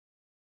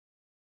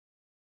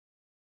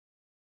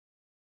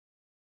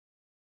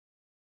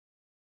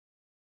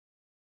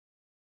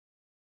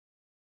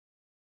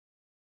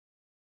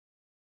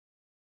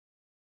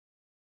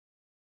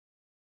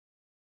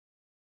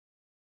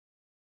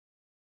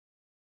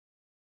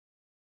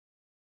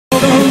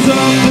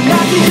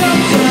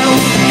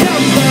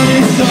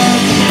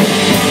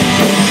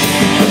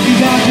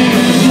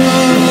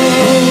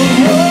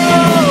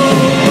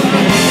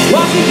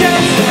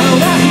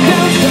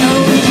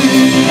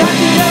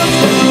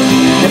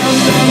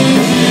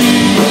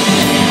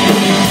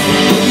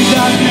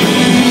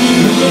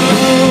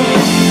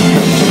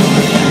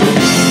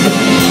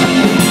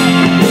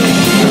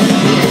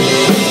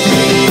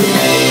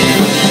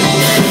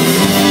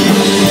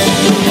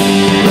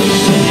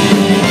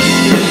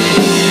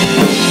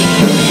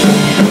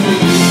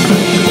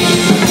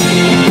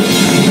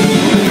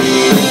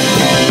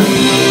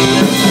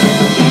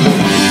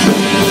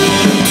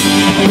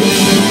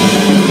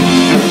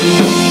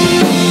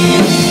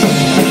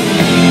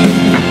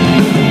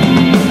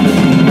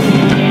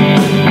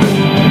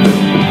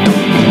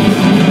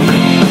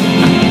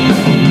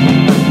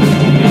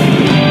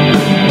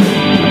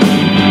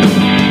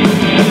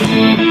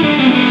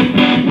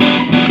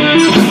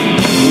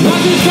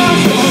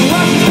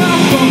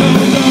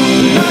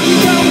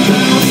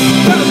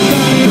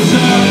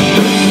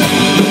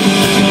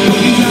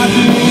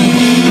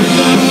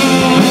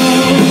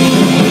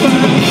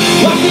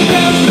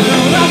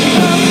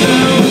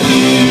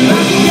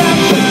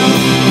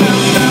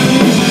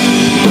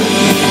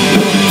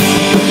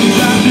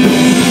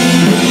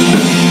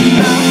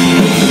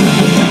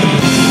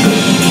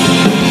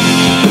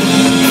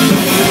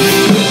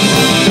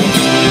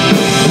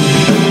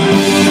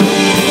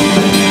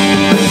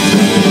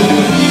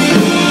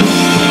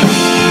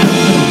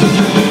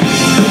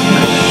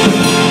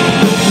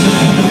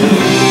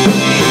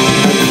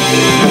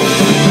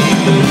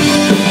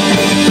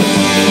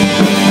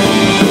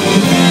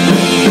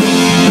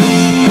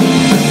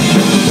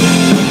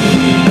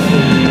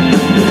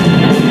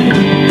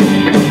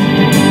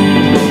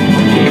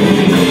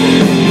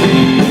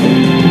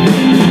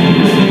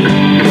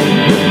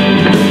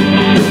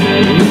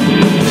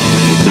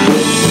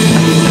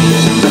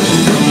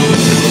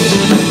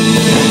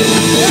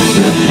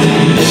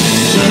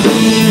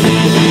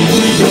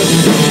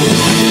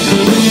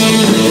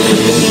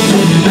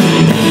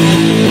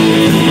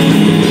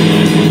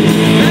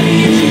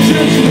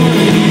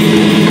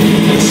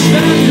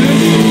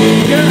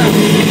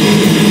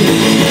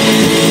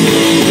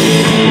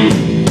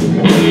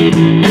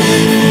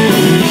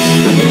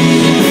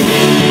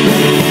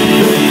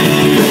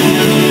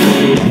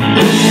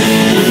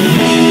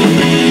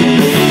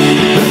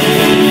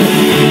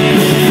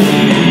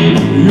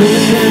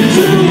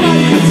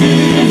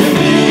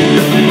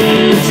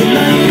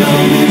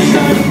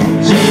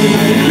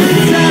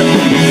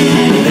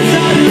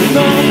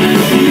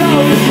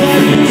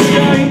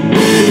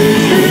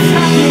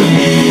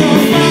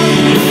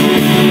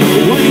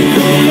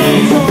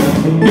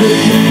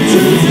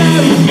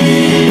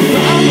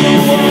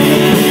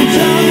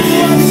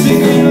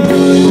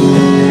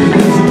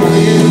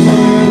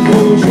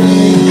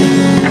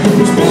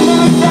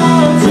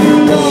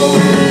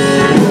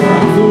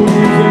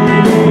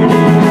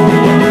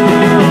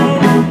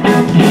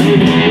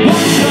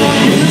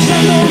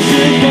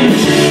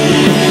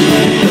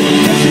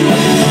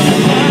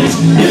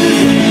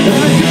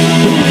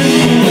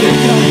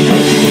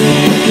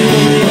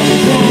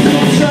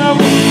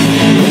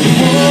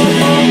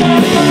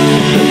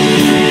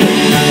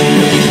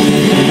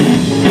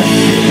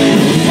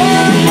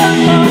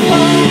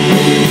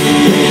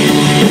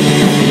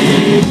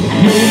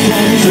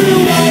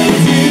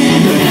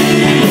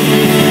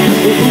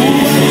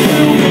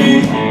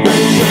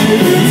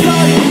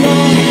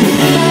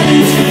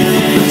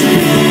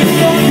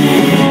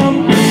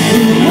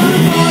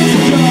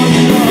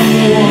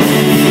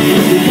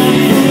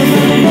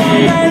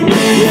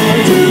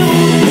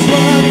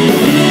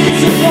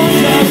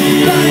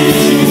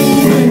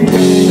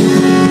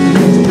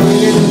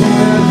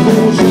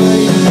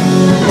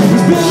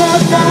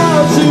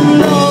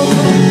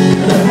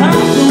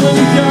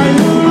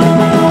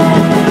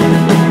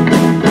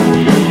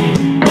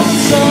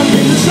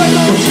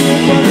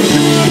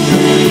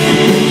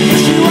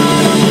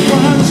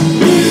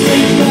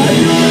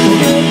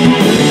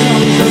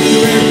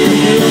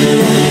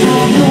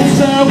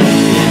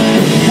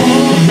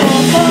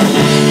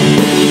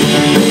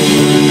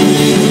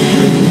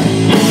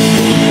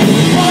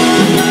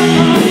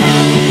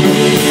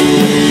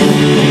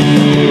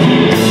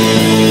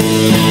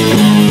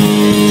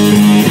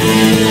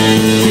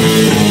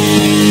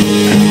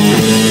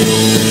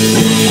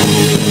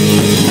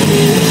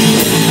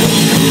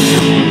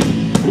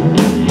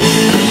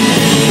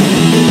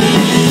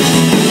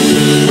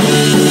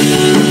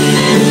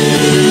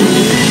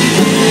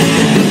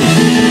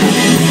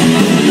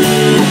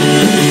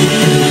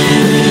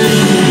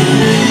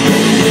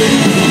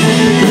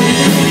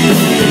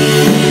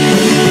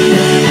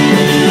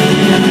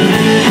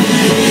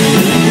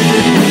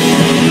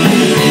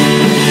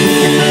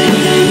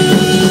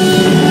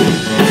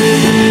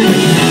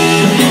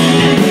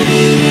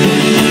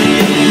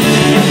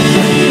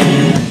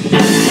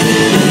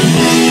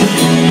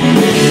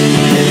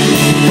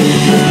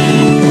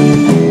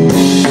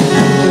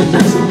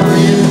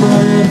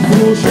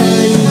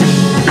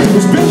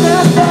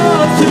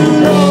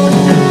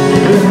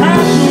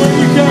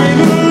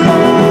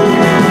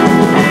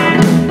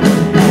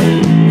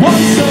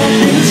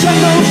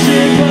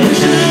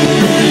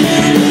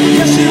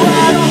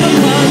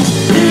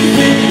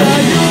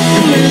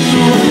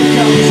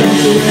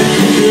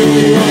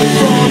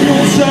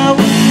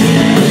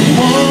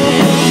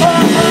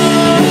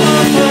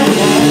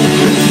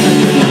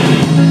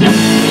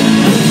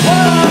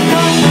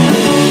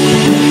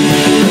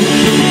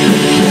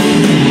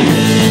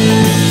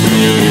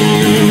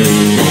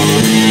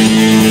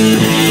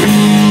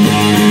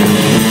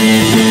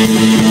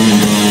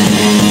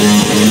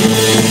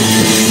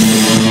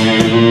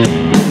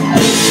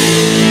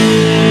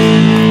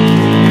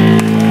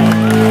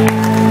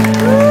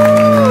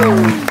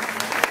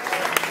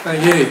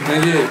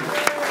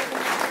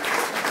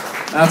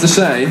I have to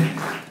say,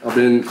 I've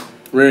been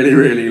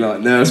really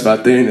nervous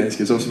about doing this,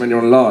 because obviously when you're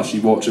on Mllais,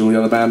 you watch all the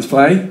other bands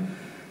play,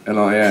 and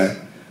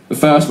the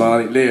first one,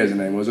 I think Leah's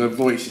name was, her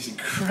voice is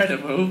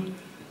incredible.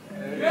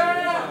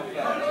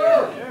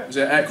 Was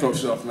it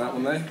Equinox off on that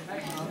one, though?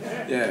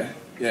 Yeah,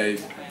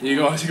 you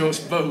guys got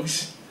some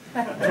balls.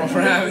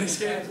 Proper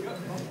hours.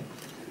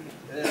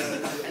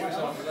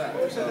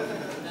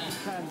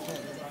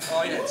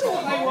 Oh yeah,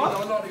 time.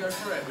 I'd like to go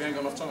through it, we ain't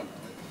got enough time.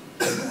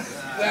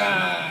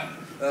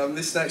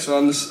 This next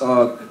one's,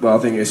 well, I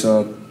think it's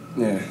our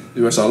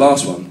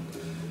last one.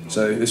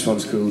 So this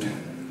one's called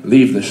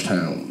Leave This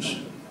Towns.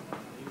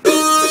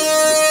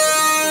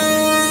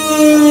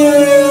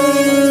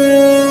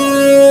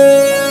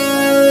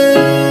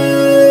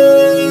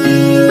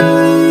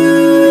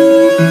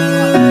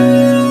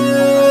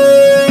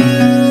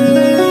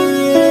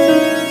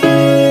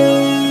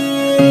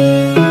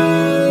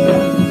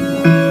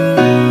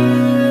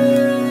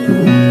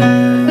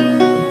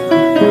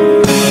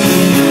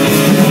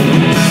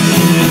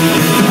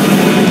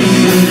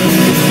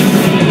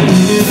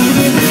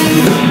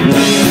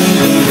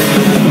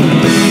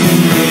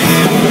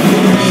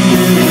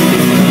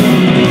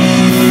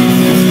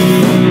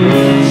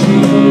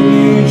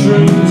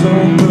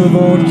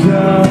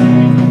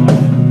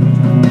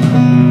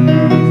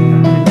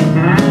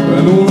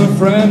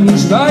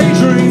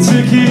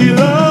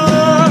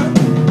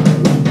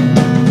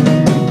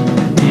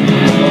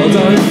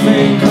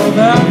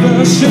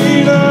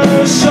 Seen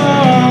a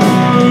song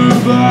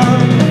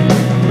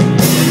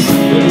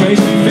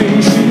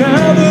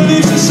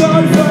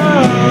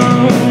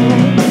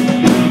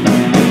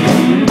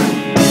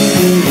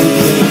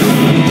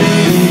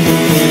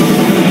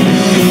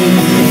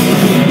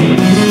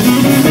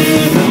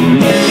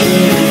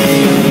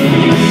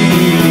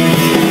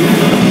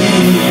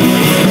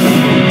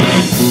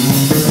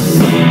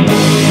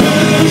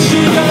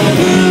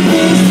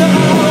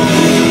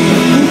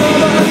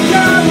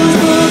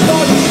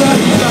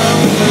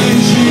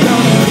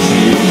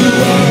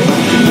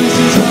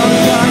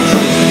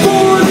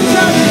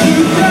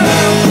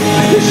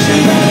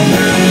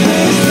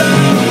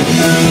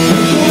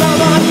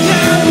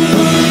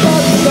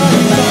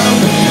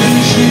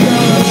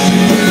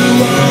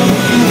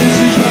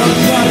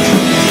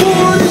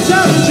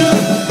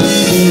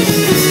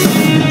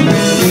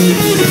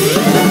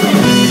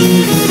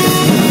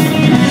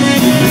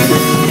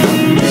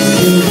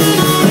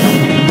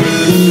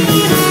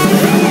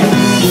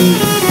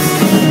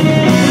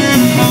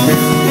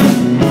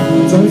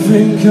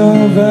think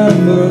I've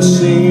ever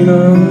seen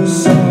her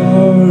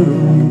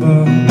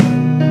sober.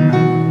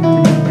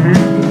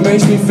 It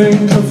makes me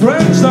think her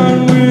friends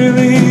don't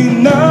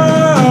really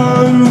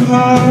know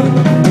her.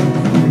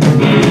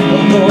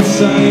 I'm not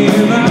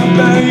saying that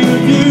they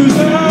abuse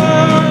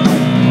her.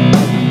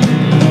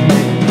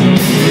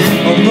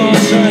 I'm not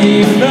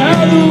saying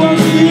they're the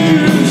ones who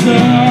use her.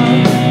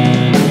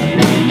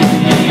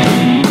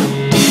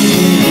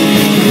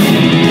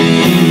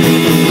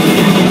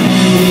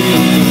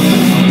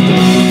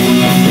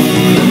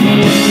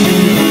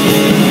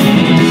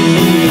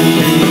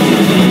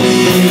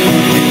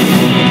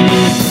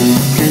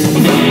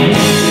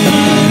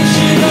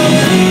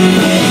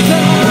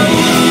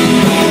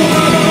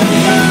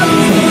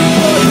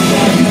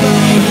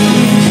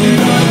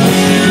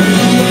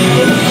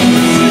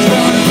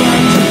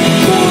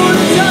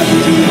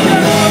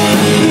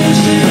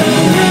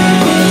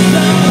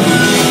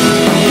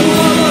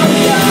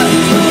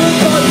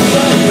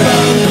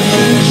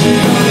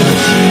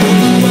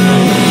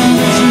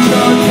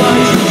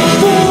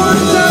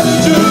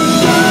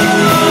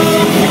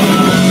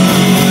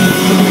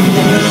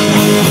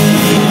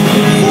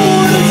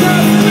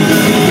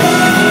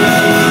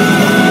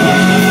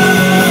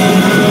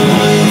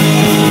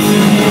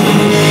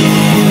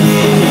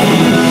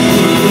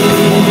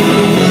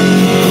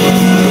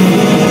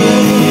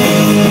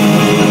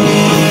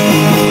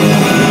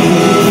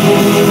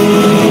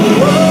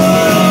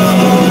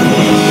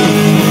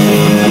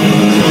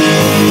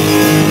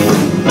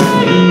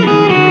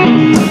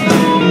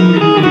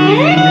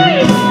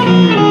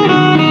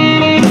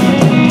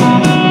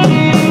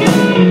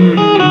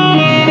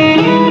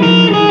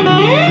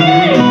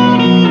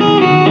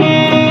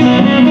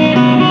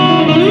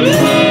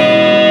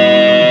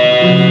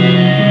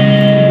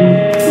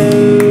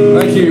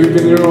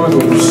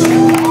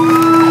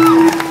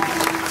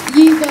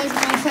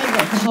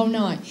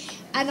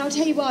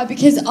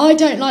 Because I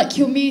don't like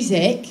your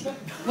music,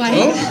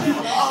 wait,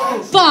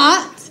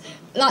 but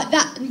like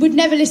that would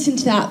never listen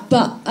to that.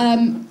 But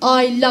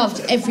I loved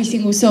every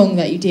single song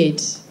that you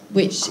did,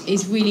 which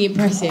is really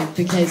impressive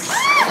because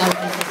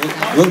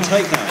we'll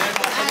take that.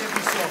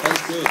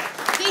 That's good.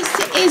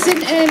 This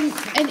isn't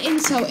an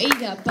insult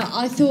either, but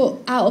I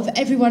thought out of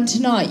everyone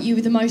tonight, you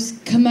were the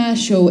most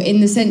commercial in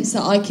the sense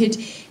that I could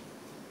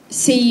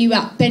see you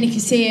at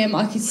Benicassim,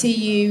 I could see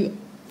you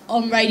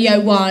on Radio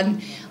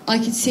 1. I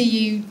could see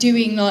you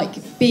doing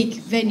like big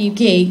venue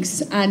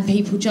gigs and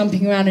people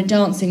jumping around and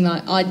dancing.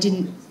 Like I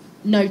didn't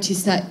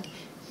notice that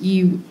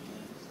you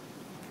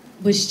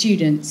were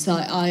students.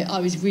 Like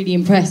I was really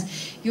impressed.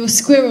 Your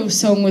Squirrel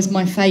song was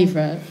my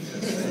favourite,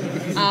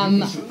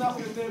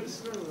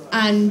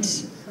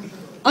 and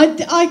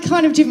I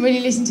kind of didn't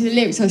really listen to the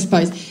lyrics, I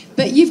suppose.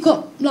 But you've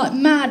got like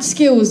mad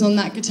skills on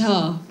that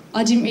guitar.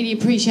 I didn't really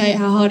appreciate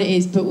how hard it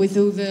is, but with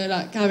all the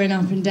like going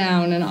up and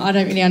down, and I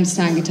don't really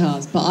understand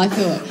guitars, but I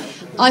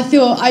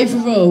thought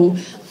overall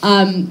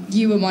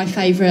you were my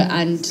favourite,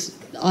 and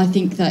I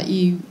think that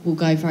you will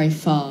go very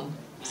far.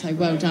 So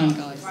well done,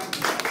 guys.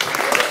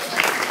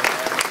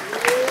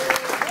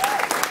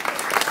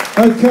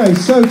 Okay,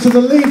 so to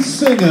the lead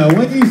singer,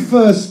 when you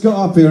first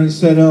got up here and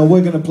said, "Oh,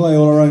 we're going to play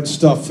all our own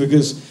stuff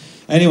because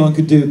anyone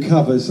could do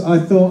covers," I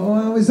thought,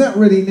 "Oh, is that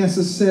really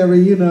necessary?"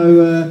 You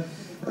know,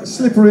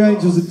 Slippery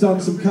Angels had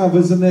done some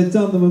covers and they'd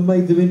done them and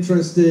made them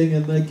interesting,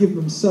 and they'd given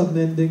them sudden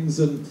endings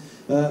and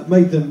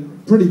made them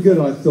pretty good,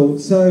 I thought.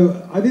 So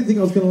I didn't think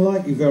I was going to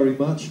like you very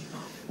much.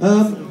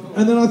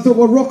 And then I thought,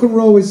 well, rock and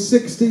roll is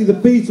 60, the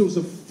Beatles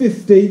are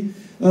 50,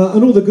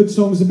 and all the good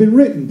songs have been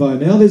written by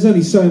now. There's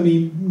only so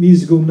many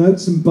musical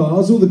notes and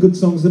bars, all the good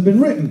songs have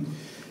been written.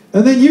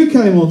 And then you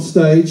came on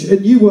stage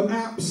and you were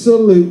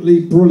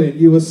absolutely brilliant.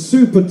 You were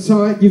super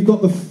tight. You've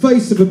got the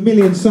face of a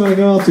million selling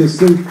artists.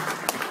 The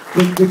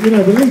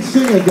lead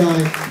singer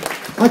guy.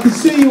 I could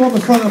see you on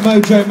the front of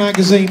Mojo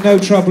magazine, no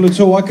trouble at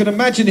all. I could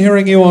imagine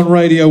hearing you on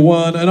Radio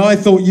 1, and I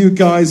thought you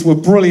guys were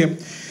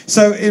brilliant.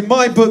 So in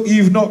my book,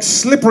 you've knocked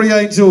Slippery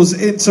Angels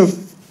into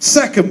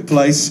second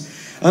place,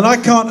 and I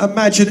can't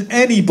imagine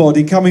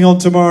anybody coming on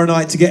tomorrow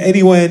night to get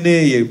anywhere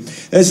near you.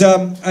 There's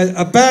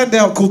a band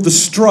out called The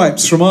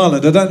Stripes from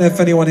Ireland. I don't know if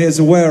anyone here is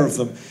aware of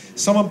them.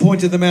 Someone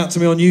pointed them out to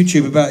me on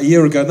YouTube about a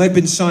year ago, and they've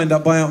been signed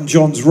up by Elton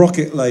John's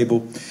Rocket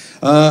label.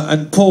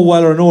 And Paul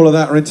Weller and all of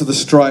that are into The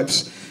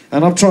Stripes.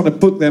 And I'm trying to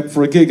book them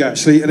for a gig,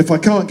 actually. And if I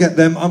can't get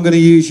them, I'm going to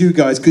use you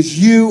guys, because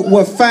you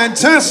were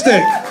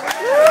fantastic.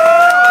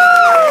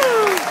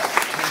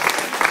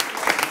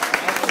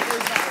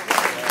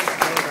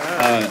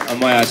 I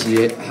might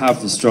actually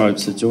have The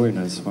Stripes to join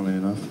us, funnily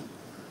enough.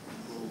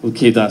 We'll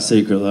keep that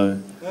secret,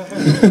 though.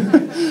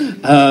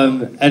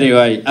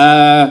 Anyway,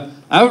 I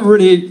haven't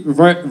really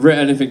written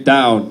anything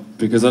down,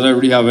 because I don't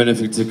really have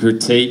anything to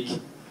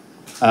critique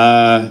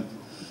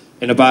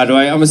in a bad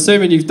way. I'm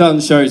assuming you've done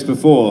shows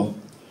before.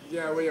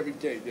 Yeah, we have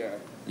gigged, yeah.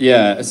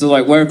 Yeah, so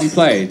like, where have you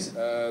played?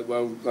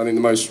 Well, I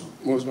think what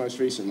was the most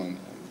recent one?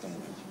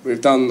 We've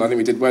done, I think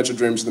we did Wedge of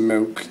Dreams to the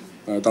Milk.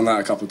 Done that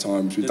a couple of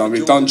times.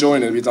 We've done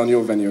Join It. We've done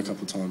your venue a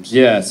couple of times.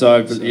 Yeah, so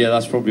yeah,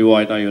 that's probably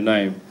why I know your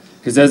name.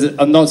 Because there's,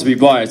 not to be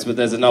biased, but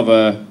there's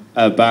another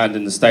band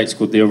in the States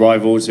called The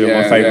Arrivals, who are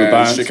my favourite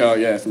band.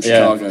 Chicago, from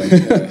Chicago.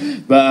 Yeah.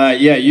 But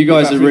you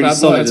guys are really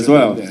solid as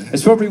well. Yeah.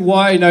 It's probably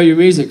why I know your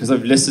music, because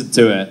I've listened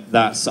to it.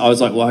 I was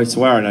like, well, I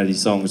swear I know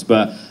these songs.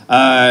 But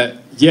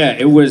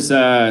it was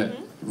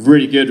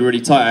really good,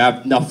 really tight. I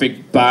have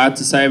nothing bad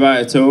to say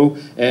about it at all.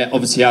 It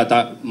obviously had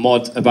that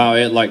mod about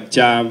it, like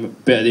Jam,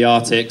 bit of the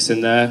Arctics in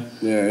there.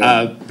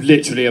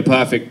 Literally a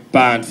perfect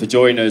band for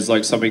joiners,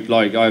 like something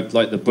like I've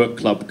like the book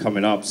club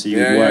coming up, so you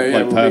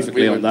work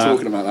perfectly on that.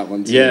 Talking about that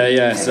one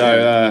too.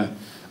 So,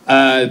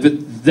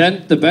 but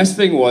then the best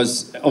thing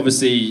was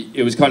obviously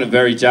it was kind of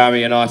very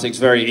jammy and Arctics,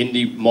 very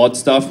indie mod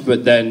stuff.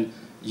 But then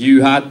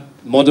you had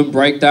modern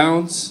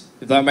breakdowns,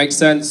 if that makes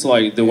sense,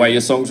 like the way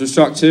your songs were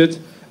structured,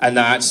 and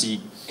that actually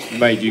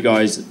made you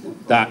guys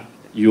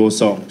your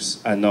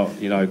songs and not,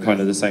 kind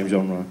of the same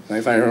genre. Thank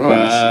you very much.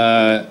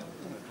 But,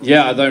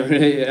 I don't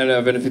really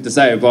have anything to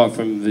say apart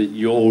from that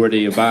you're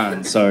already a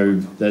band,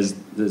 so there's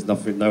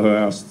nowhere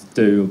else to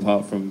do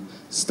apart from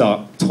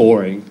start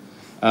touring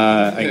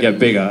and get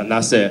bigger, and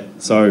that's it.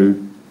 So,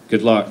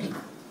 good luck.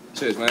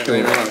 Cheers, mate. Thank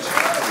you very much.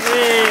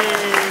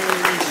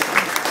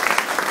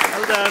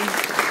 Well done.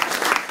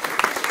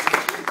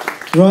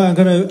 Right, I'm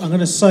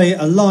gonna say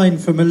a line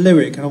from a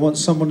lyric, and I want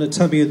someone to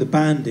tell me who the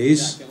band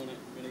is.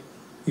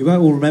 You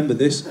won't all remember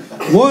this.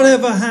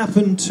 Whatever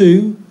happened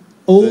to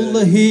all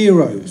the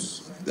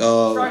heroes?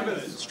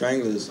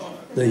 Stranglers.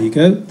 There you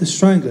go, the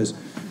Stranglers.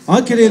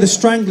 I could hear the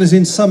Stranglers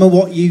in some of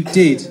what you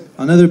did.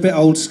 I know they're a bit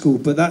old school,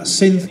 but that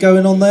synth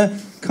going on there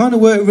kind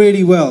of worked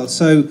really well.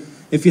 So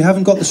if you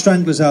haven't got the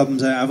Stranglers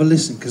albums out, have a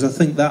listen, because I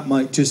think that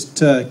might just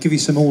give you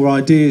some more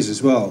ideas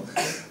as well.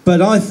 But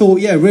I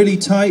thought, really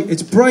tight.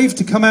 It's brave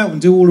to come out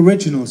and do all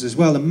originals as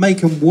well and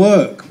make them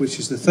work, which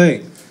is the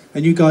thing.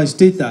 And you guys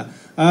did that.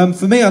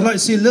 For me, I'd like to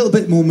see a little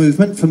bit more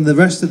movement from the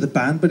rest of the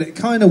band, but it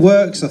kind of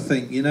works, I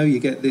think. You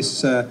get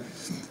this, it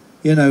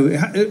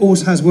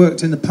always has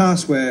worked in the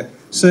past where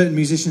certain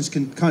musicians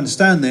can kind of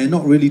stand there and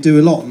not really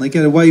do a lot, and they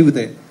get away with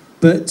it.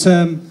 But,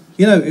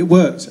 it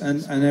worked,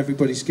 and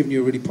everybody's given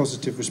you a really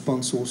positive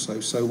response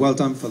also. So well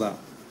done for that.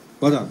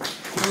 Well done.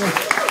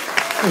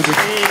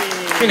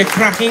 It's been a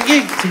cracking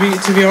gig, to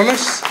be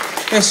honest.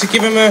 Let's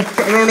give him a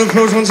round of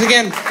applause once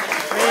again.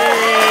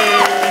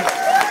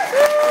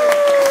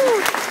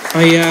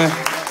 I'm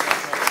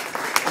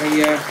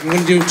going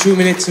to do 2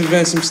 minutes of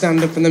some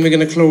stand-up, and then we're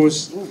going to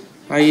close.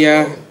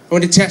 I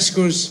went to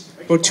Tesco's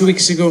about 2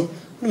 weeks ago.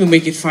 I'm going to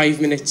make it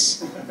 5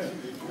 minutes.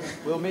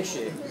 We'll miss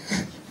you.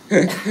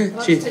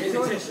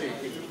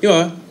 You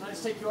are?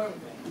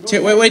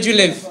 Where do you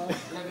live?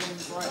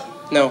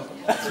 No.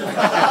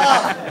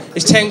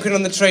 It's 10 quid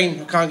on the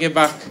train. I can't get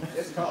back.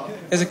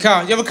 There's a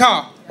car. You have a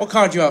car? What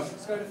car do you have?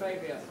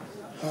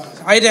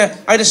 I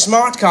had a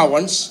smart car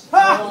once.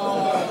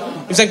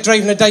 It was like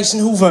driving a Dyson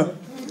Hoover.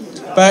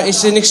 But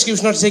it's an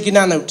excuse not to take your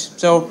nan out.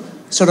 So,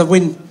 sort of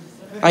win.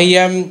 I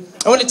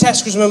went to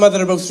Tesco's with my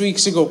mother about 3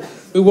 weeks ago.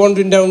 We were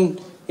wandering down,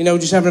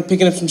 just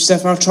picking up some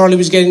stuff. Our trolley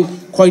was getting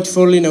quite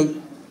full,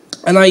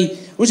 And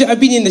I'd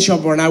been in the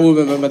shop for an hour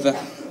with my mother.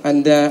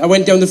 And I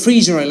went down the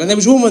freezer aisle, and there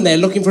was a woman there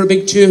looking for a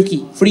big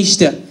turkey for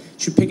Easter.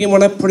 She was picking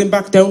one up, putting him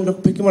back down,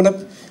 picking one up.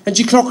 And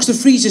she clocks the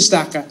freezer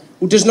stacker,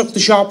 who doesn't look the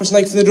sharpest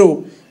knife in the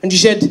drawer. And she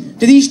said,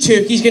 "Do these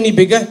turkeys get any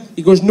bigger?"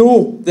 He goes,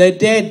 "No, they're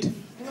dead."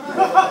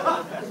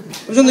 I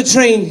was on the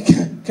train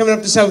coming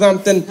up to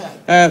Southampton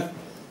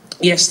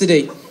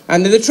yesterday.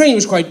 And the train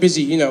was quite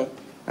busy,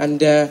 And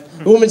the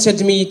woman said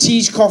to me,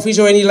 "Teas, coffees,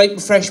 or any light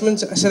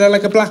refreshments?" I said, "I'd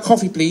like a black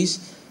coffee, please."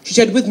 She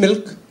said, "With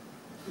milk."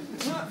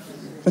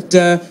 But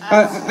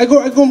I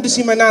go home to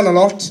see my nan a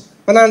lot.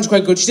 My nan's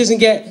quite good. She doesn't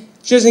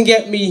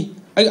get me.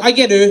 I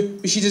get her,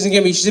 but she doesn't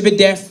get me. She's a bit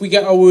deaf. We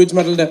get our words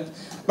muddled up.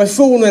 My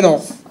phone went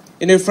off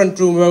in her front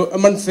room about a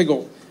month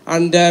ago,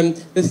 and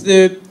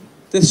the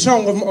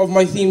song of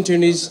my theme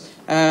tune is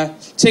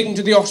 "Taken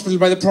to the Hospital"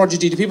 by The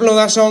Prodigy. Do people know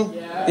that song?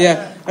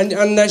 Yeah.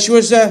 And she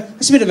was,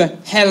 it's a bit of a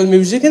hell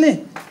music, isn't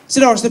it? I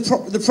said, "Oh, it's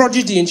the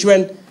Prodigy," and she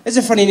went, "It's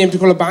a funny name to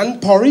call a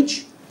band,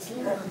 Porridge."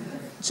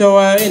 So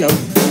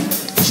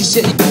she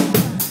said.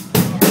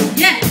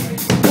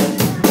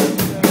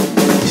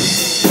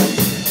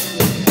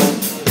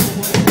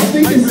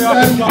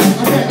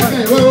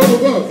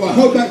 Whoa,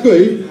 hold that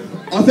groove.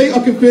 I think I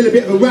can feel a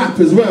bit of a rap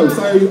as well.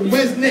 So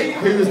where's Nick,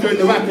 who was doing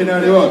the rapping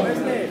earlier on?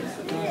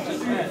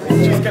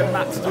 Just get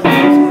back to the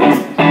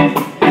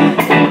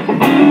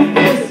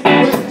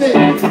Where's Nick,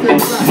 who's doing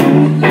the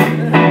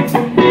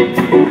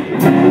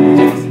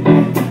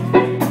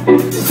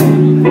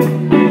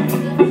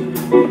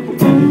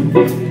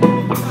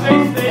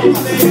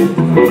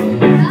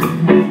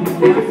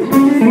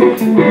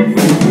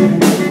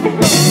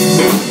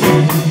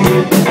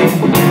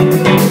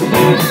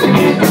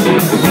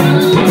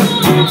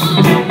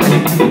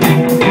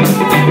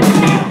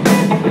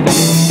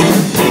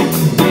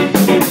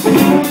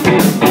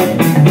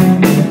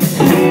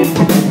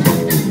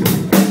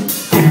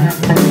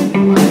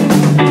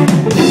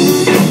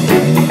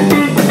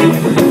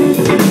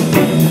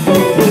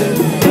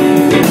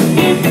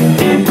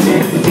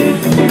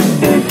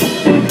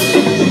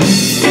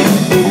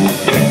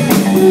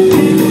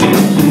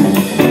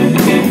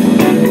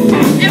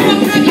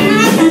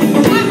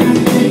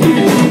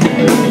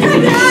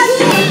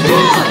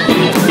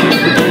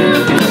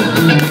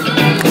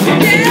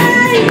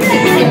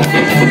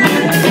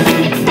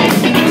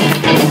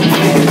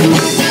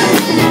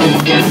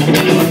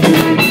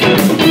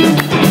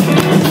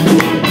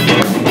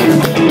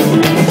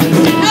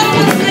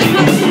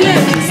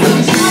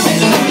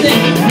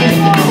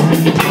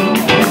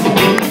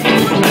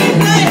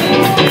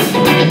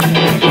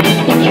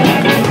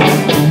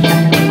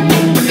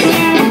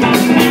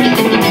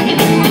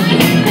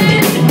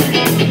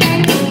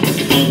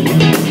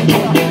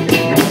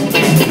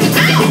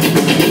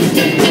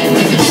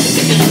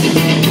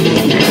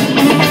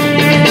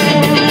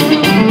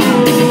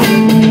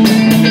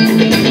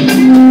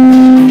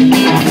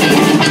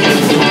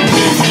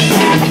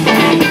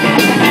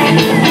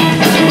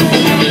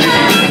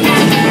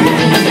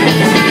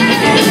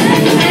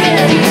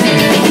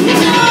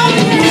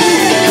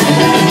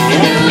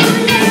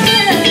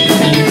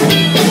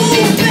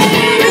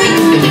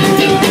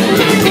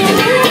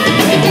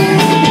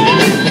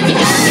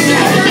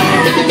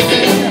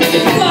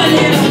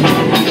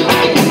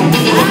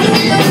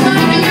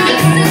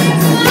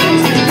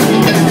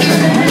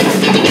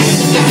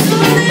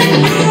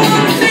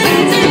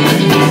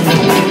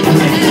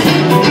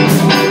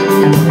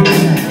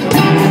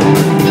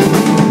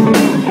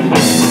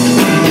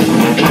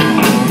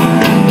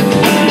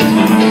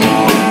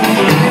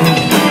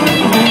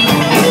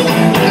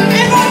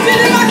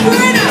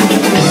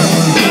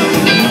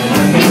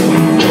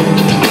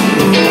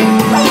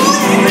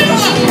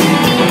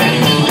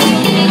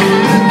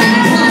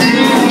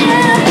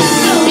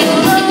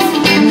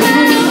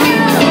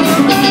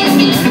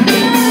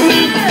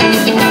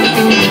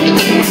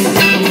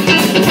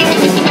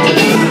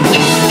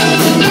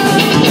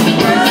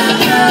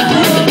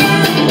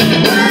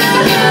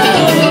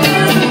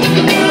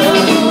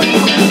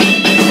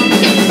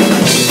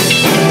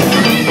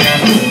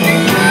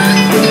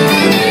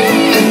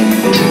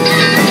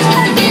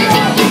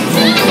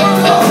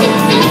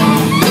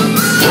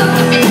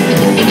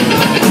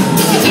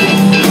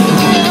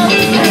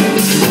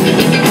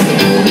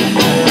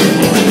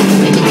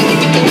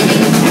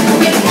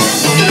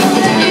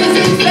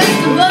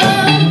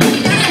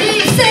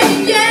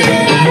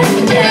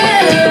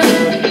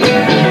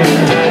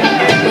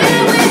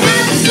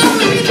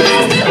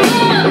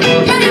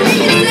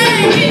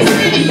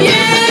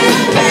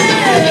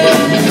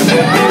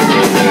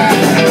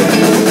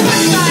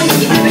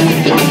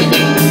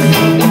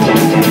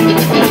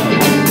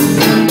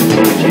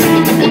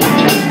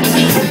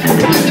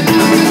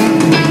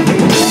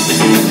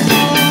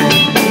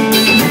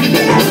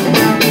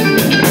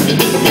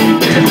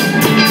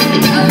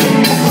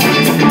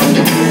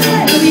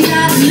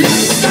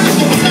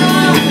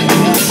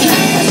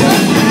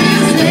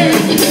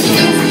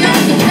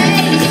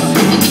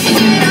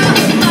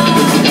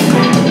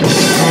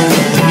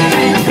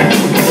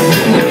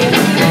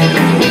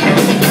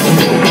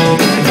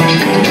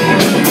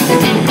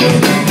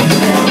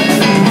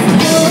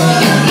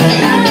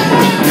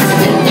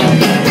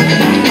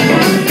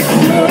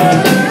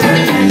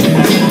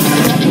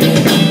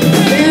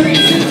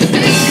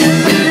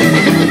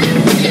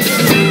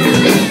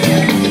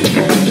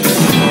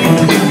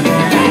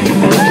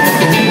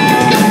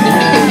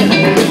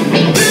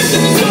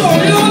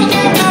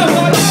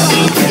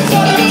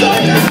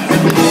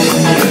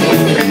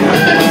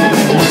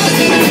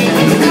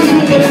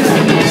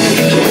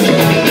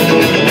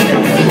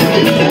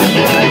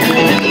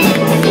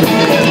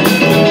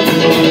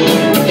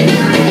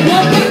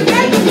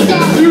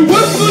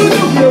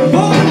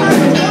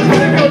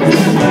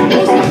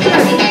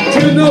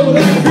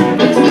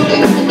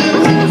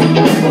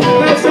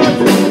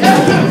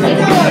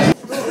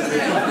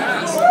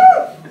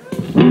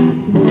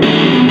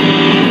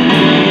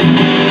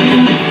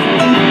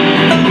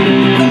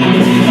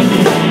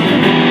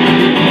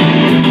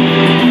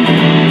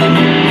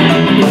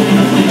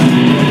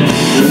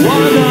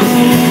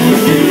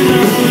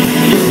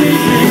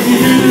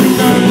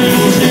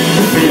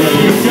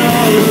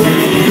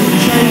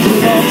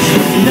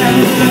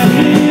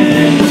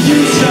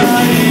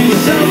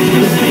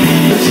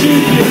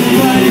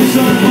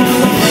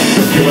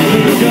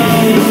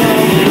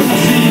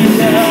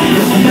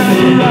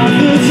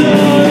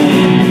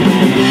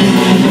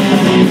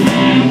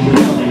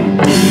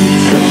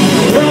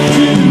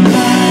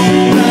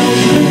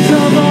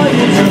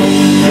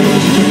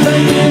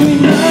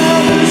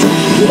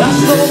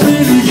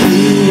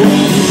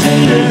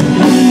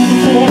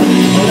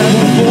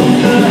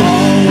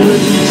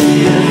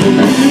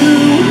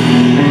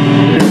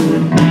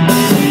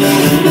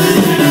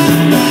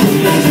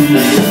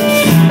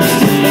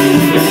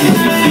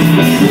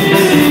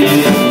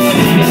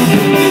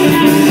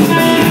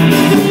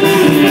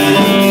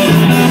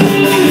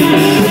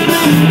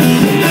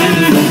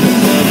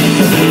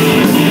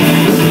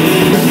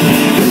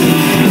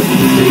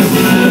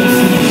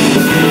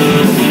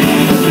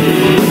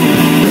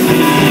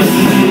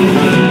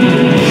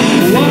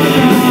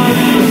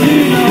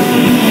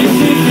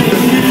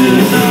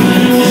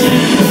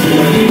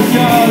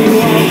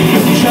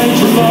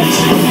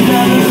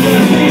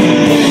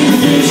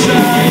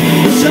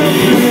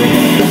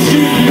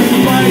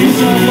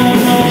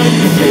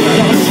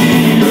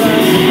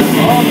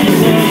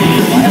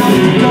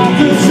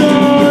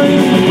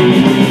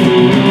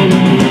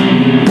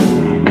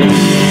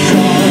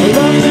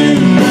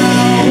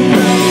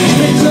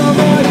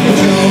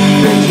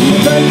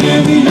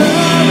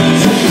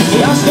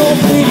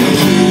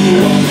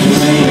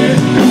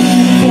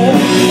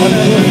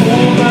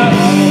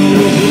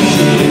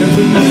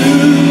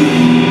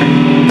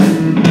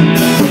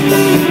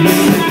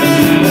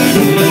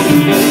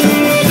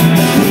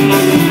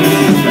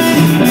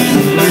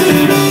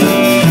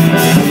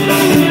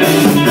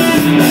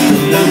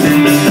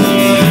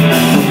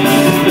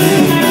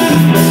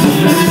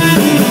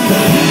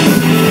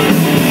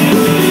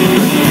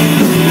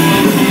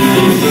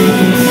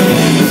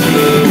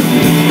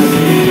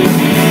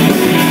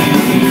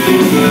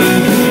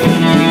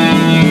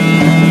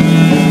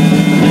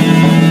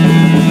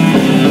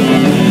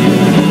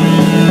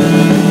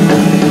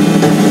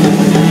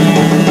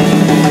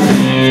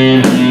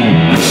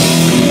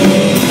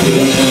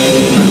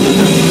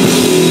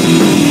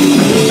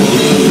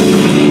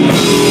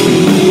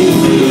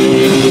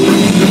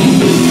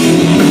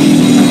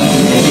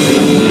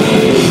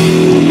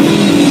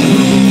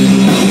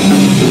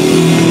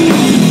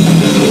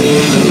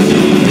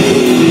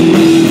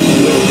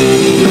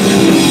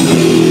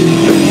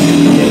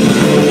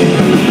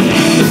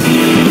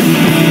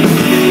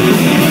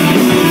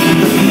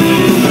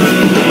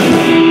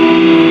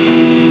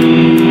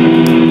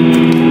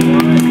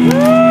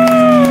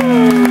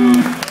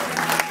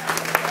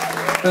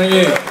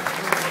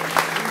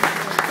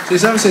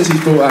Just ever since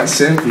he's brought that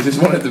synth, he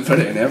just wanted to put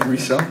it in every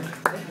song.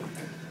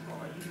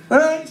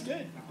 It's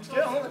good. It's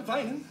good. I'm not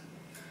complaining.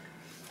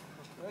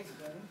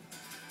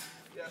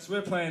 Yeah, so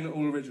we're playing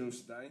all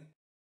originals today.